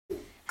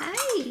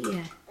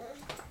tea.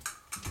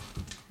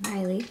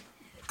 Riley,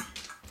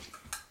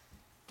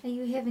 are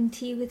you having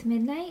tea with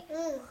Midnite?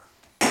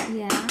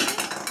 Yeah?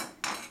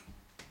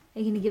 Are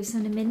you going to give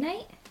some to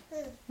Midnite?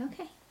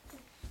 Okay.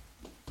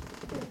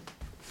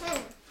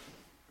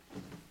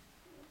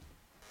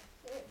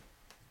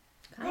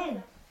 Come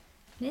on.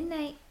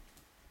 Midnite.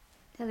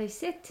 Tell her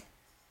sit.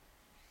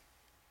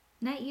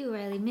 Not you,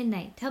 Riley.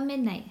 Midnite. Tell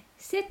Midnite.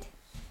 Sit.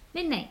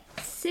 Midnite.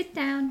 Sit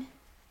down.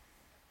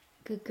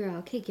 Good girl.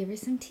 Okay, give her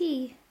some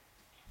tea.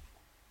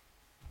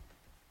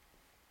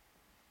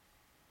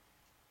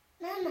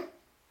 Mama.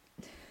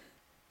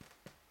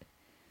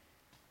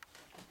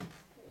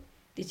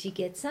 Did she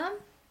get some?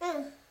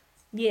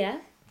 Yeah?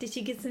 Did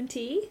she get some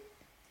tea?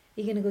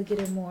 You gonna go get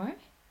her more?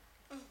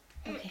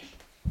 Okay.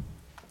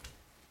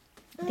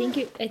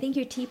 I think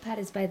your teapot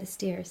is by the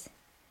stairs.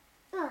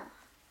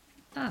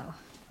 Oh,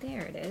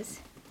 there it is.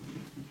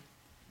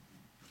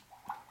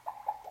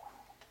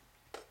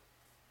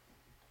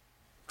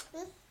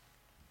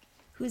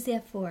 Who's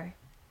that for?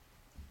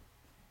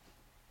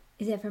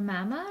 Is that for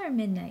Mama or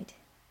Midnite?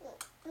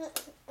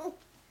 Oh,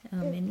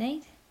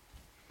 Midnite?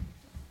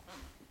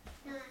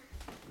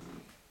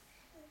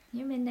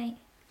 You're Midnite.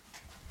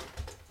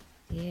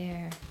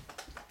 There.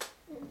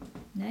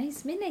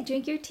 Nice. Midnite,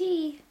 drink your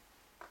tea.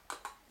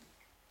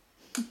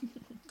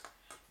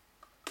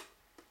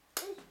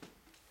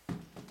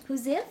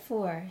 Who's that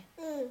for?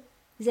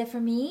 Is that for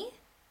me?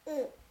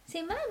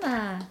 Say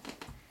Mama.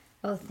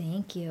 Oh,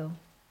 thank you.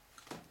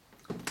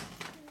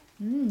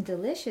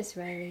 Delicious,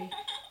 Riley.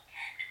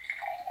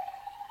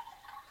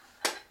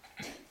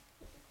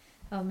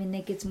 Oh,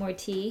 Midnite gets more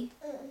tea.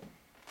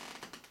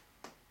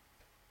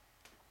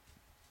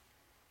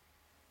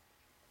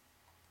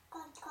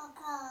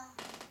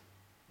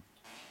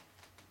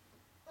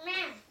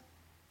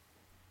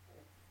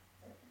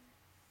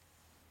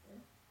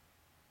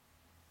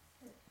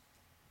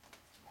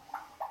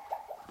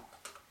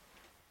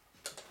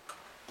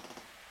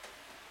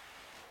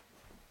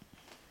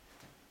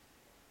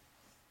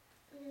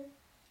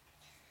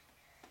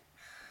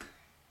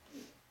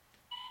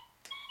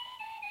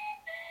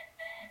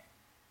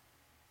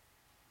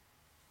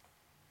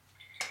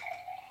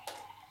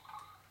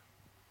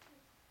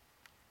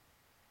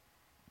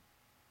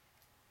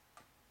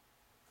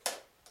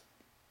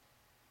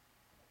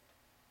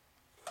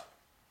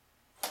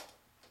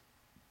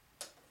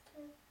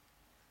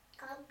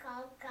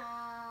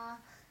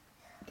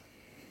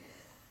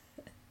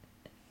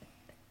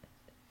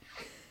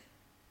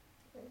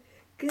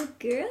 Good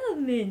girl,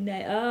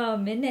 Midnite. Oh,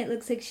 Midnite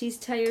looks like she's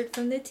tired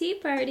from the tea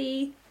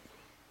party.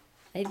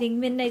 I think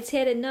Midnite's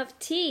had enough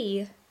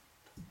tea.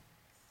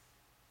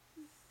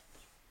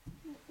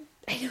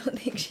 I don't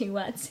think she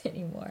wants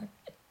any more.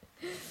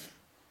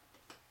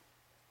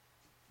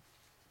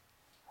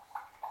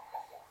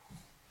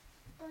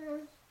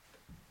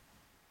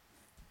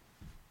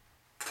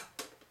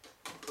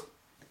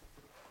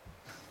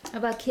 How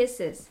about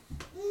kisses?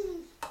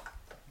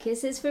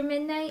 Kisses for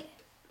Midnite?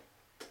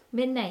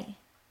 Midnite,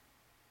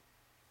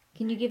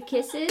 can you give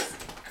kisses?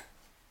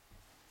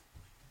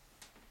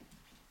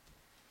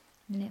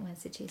 Midnite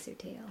wants to chase her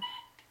tail.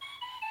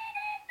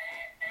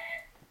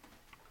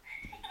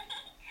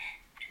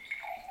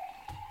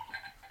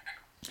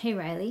 Hey,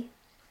 Riley.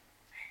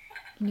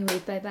 Can you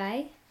wave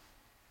bye-bye?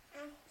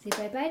 Say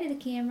bye-bye to the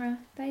camera.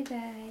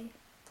 Bye-bye.